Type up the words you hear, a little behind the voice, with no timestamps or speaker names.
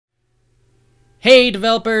Hey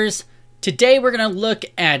developers! Today we're going to look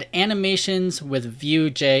at animations with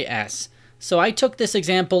Vue.js. So I took this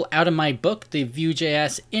example out of my book, the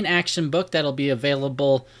Vue.js in Action book, that'll be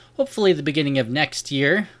available hopefully the beginning of next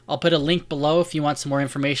year. I'll put a link below if you want some more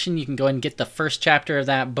information. You can go ahead and get the first chapter of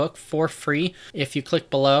that book for free. If you click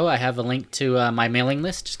below, I have a link to my mailing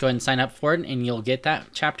list. Just go ahead and sign up for it and you'll get that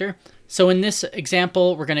chapter. So in this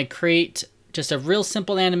example, we're going to create just a real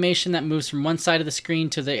simple animation that moves from one side of the screen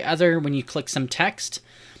to the other when you click some text.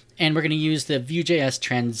 And we're going to use the Vue.js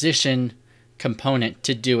transition component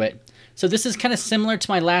to do it. So this is kind of similar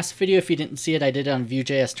to my last video. If you didn't see it, I did it on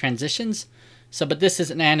Vue.js transitions. But this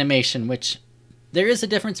is an animation, which there is a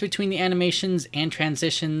difference between the animations and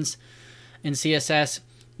transitions in CSS.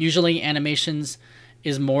 Usually animations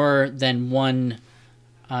is more than one.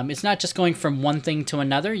 It's not just going from one thing to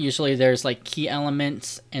another. Usually there's like key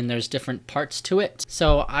elements and there's different parts to it.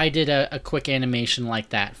 So I did a quick animation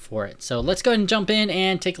like that for it. So let's go ahead and jump in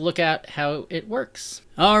and take a look at how it works.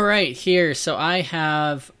 All right, here. So I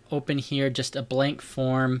have open here just a blank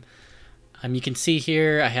form. You can see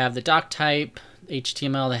here I have the doc type,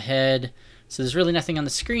 HTML, the head. So there's really nothing on the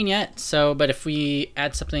screen yet. But if we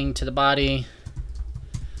add something to the body,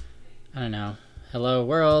 I don't know, hello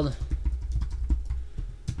world.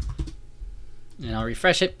 And I'll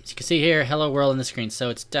refresh it. As you can see here, hello world on the screen. So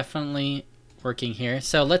it's definitely working here.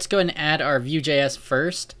 So let's go and add our Vue.js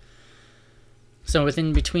first. So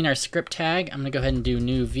between our script tag, I'm going to go ahead and do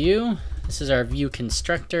new Vue. This is our Vue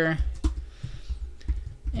constructor.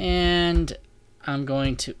 And I'm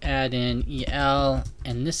going to add in EL.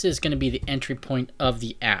 And this is going to be the entry point of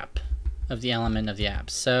the app, of the element of the app.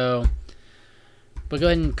 So we'll go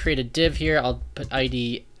ahead and create a div here. I'll put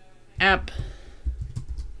ID app.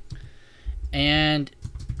 And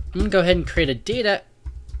I'm going to go ahead and create a data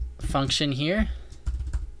function here.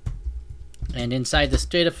 And inside this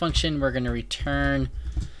data function, we're going to return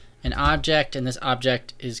an object. And this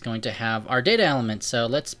object is going to have our data element. So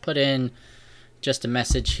let's put in just a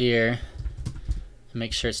message here and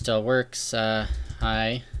make sure it still works.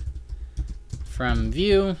 Hi from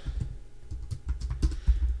Vue.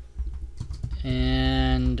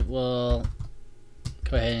 And we'll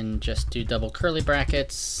go ahead and just do double curly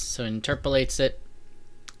brackets so it interpolates it,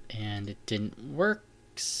 and it didn't work,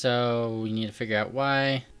 so we need to figure out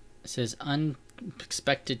why. It says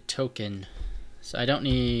unexpected token, so I don't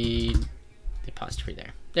need the apostrophe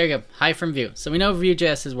there. There you go, hi from Vue. So we know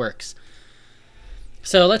Vue.js works.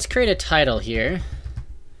 So let's create a title here,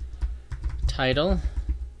 title,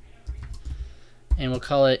 and we'll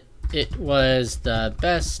call it "It Was the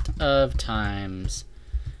Best of Times."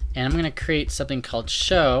 And I'm going to create something called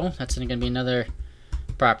show. That's going to be another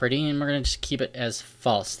property, and we're going to just keep it as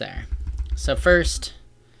false there. So first,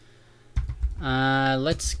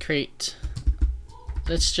 let's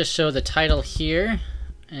just show the title here,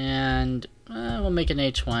 and we'll make an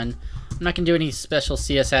H1. I'm not going to do any special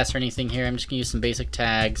CSS or anything here. I'm just going to use some basic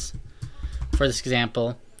tags for this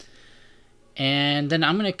example. And then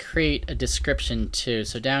I'm going to create a description too.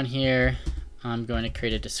 So down here, I'm going to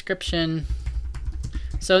create a description.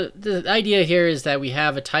 So the idea here is that we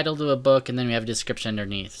have a title to a book and then we have a description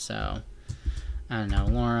underneath. So I don't know,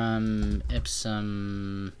 lorem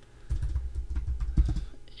ipsum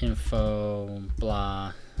info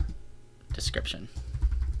blah description.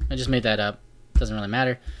 I just made that up. Doesn't really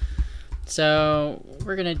matter. So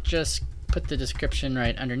we're gonna just put the description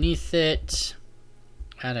right underneath it.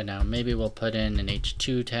 I don't know, maybe we'll put in an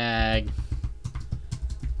H2 tag.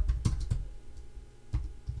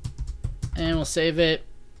 And we'll save it.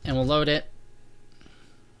 And we'll load it.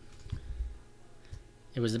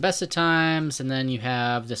 It was the best of times, and then you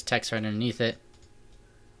have this text right underneath it.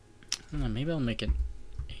 Maybe I'll make it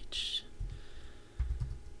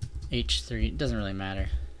H3. It doesn't really matter.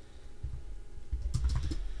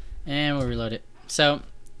 And we'll reload it.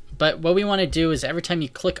 But what we want to do is every time you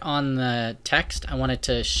click on the text, I want it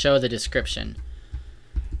to show the description.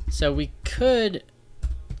 So we could,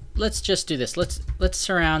 let's just do this. Let's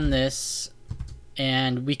surround this.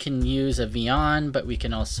 And we can use a _, but we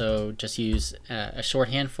can also just use a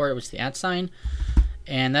shorthand for it, which is the @.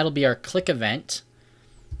 And that'll be our click event.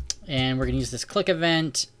 And we're going to use this click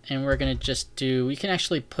event, and we're going to just do, we can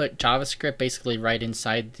actually put JavaScript basically right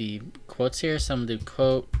inside the quotes here. So I'm going to do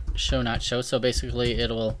quote show not show. So basically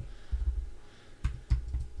it'll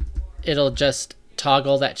just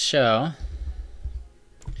toggle that show.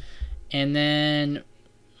 And then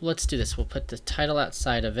let's do this. We'll put the title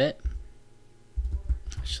outside of it.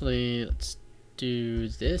 Actually, let's do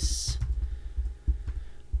this.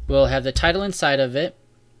 We'll have the title inside of it.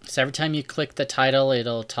 So every time you click the title,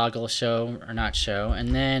 it'll toggle show or not show.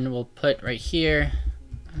 And then we'll put right here,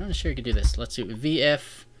 not sure you could do this. Let's do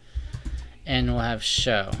vif, and we'll have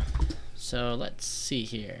show. So let's see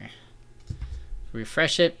here.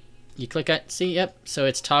 Refresh it. You click it. See, yep. So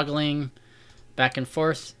it's toggling back and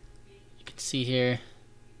forth. You can see here.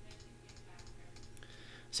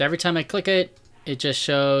 So every time I click it, it just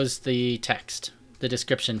shows the text, the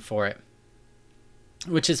description for it,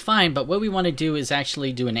 which is fine. But what we want to do is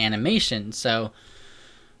actually do an animation. So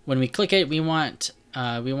when we click it, we want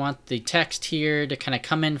the text here to kind of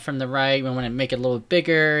come in from the right. We want to make it a little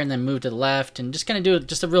bigger and then move to the left, and just kind of do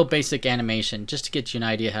just a real basic animation just to get you an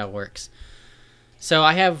idea how it works. So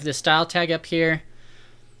I have the style tag up here,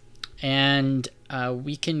 and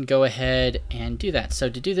we can go ahead and do that. So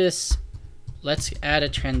to do this, let's add a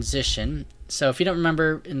transition. So if you don't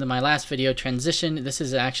remember in my last video, transition, this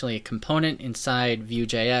is actually a component inside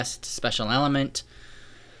Vue.js. It's a special element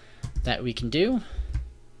that we can do.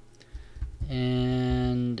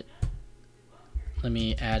 And let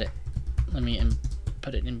me add it. Let me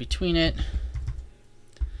put it in between it.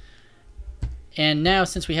 And now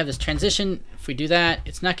since we have this transition, if we do that,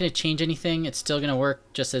 it's not going to change anything. It's still going to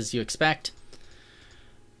work just as you expect.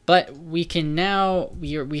 But we can now,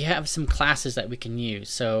 we have some classes that we can use.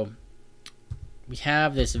 So we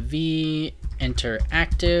have this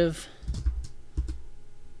Vue.interactive,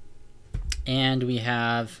 and we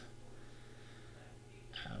have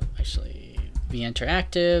actually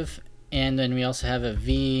Vue.interactive, and then we also have a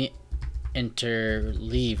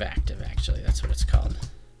Vue.interleaveActive. Actually, that's what it's called.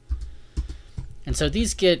 And so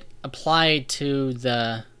these get applied to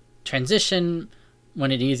the transition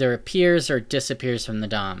when it either appears or disappears from the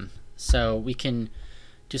DOM. So we can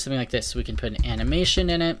do something like this. We can put an animation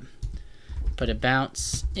in it, put a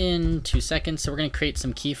bounce in 2 seconds. So we're going to create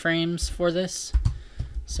some keyframes for this.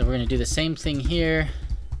 So we're going to do the same thing here,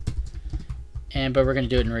 but we're going to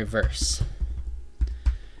do it in reverse.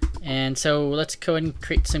 And so let's go ahead and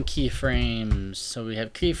create some keyframes. So we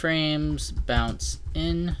have keyframes, bounce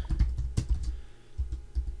in,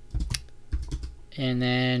 and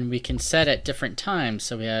then we can set at different times.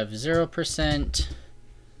 So we have 0%,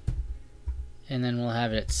 and then we'll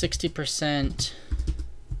have it at 60%,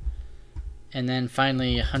 and then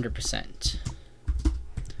finally 100%.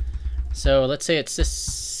 So let's say it's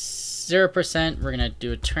this 0%. We're going to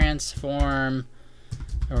do a transform.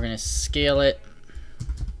 We're going to scale it,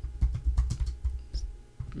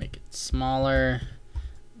 make it smaller.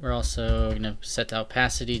 We're also going to set the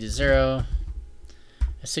opacity to 0.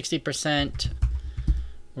 At 60%,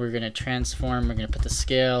 we're going to transform. We're going to put the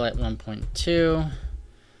scale at 1.2,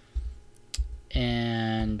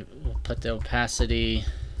 and we'll put the opacity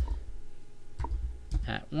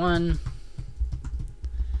at 1.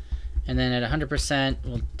 And then at 100%,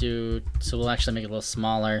 we'll actually make it a little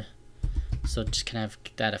smaller. So just kind of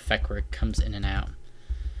get that effect where it comes in and out.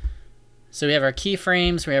 So we have our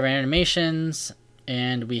keyframes, we have our animations,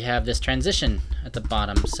 and we have this transition at the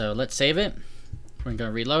bottom. So let's save it. We're going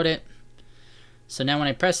to reload it. So now when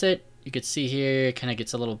I press it, you can see here it kind of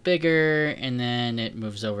gets a little bigger, and then it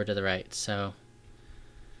moves over to the right. So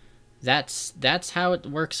that's how it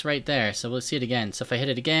works right there. So we'll see it again. So if I hit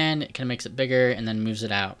it again, it kind of makes it bigger and then moves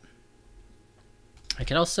it out. I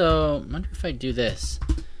could also, I wonder if I do this.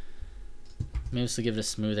 Maybe this will give it a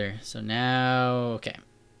smoother. So now, okay.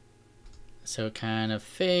 So it kind of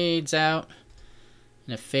fades out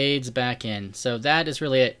and it fades back in. So that is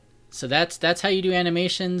really it. So that's how you do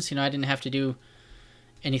animations. You know, I didn't have to do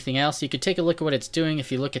anything else. You could take a look at what it's doing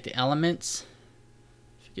if you look at the elements.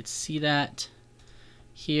 If you could see that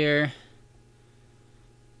here.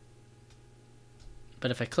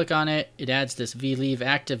 But if I click on it, it adds this VLeave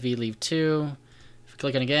active, VLeave 2. If I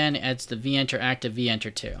click on it again, it adds the Vue.enter active,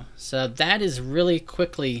 Vue.enter 2. So that is really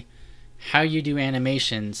quickly how you do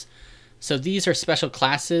animations. So these are special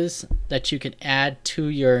classes that you can add to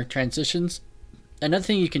your transitions. Another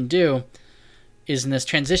thing you can do is in this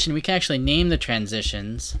transition, we can actually name the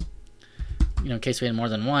transitions, you know, in case we had more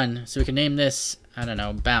than one. So we can name this, I don't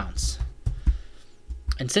know, bounce.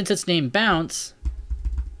 And since it's named bounce,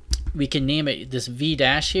 we can name it this V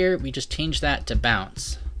dash here. We just change that to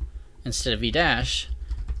bounce instead of V dash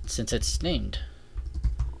since it's named.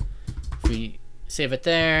 If we save it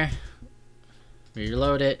there,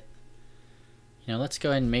 reload it. You know, let's go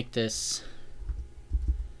ahead and make this,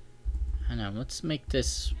 I don't know, let's make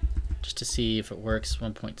this just to see if it works.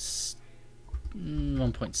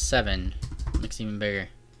 1.7 makes it even bigger.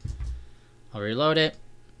 I'll reload it.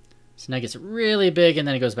 So now it gets really big and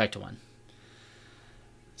then it goes back to 1.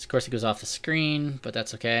 Of course it goes off the screen, but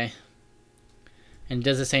that's okay. And it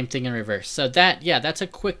does the same thing in reverse. So that, yeah, that's a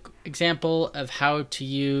quick example of how to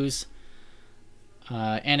use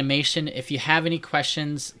animation. If you have any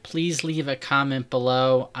questions, please leave a comment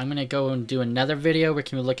below. I'm going to go and do another video where we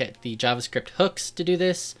can look at the JavaScript hooks to do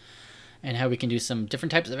this and how we can do some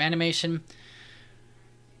different types of animation.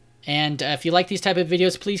 And if you like these type of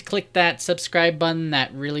videos, please click that subscribe button.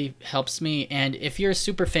 That really helps me. And if you're a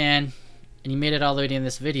super fan and you made it all the way to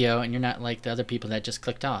this video and you're not like the other people that just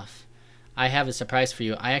clicked off, I have a surprise for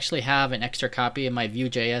you. I actually have an extra copy of my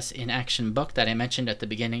Vue.js in action book that I mentioned at the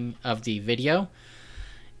beginning of the video.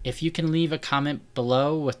 If you can leave a comment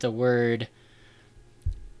below with the word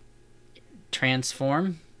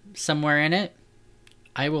transform somewhere in it,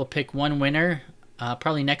 I will pick one winner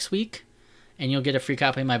probably next week, and you'll get a free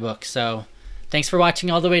copy of my book. So thanks for watching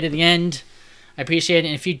all the way to the end. I appreciate it.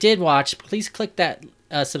 And if you did watch, please click that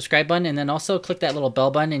subscribe button, and then also click that little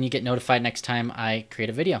bell button, and you get notified next time I create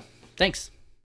a video. Thanks.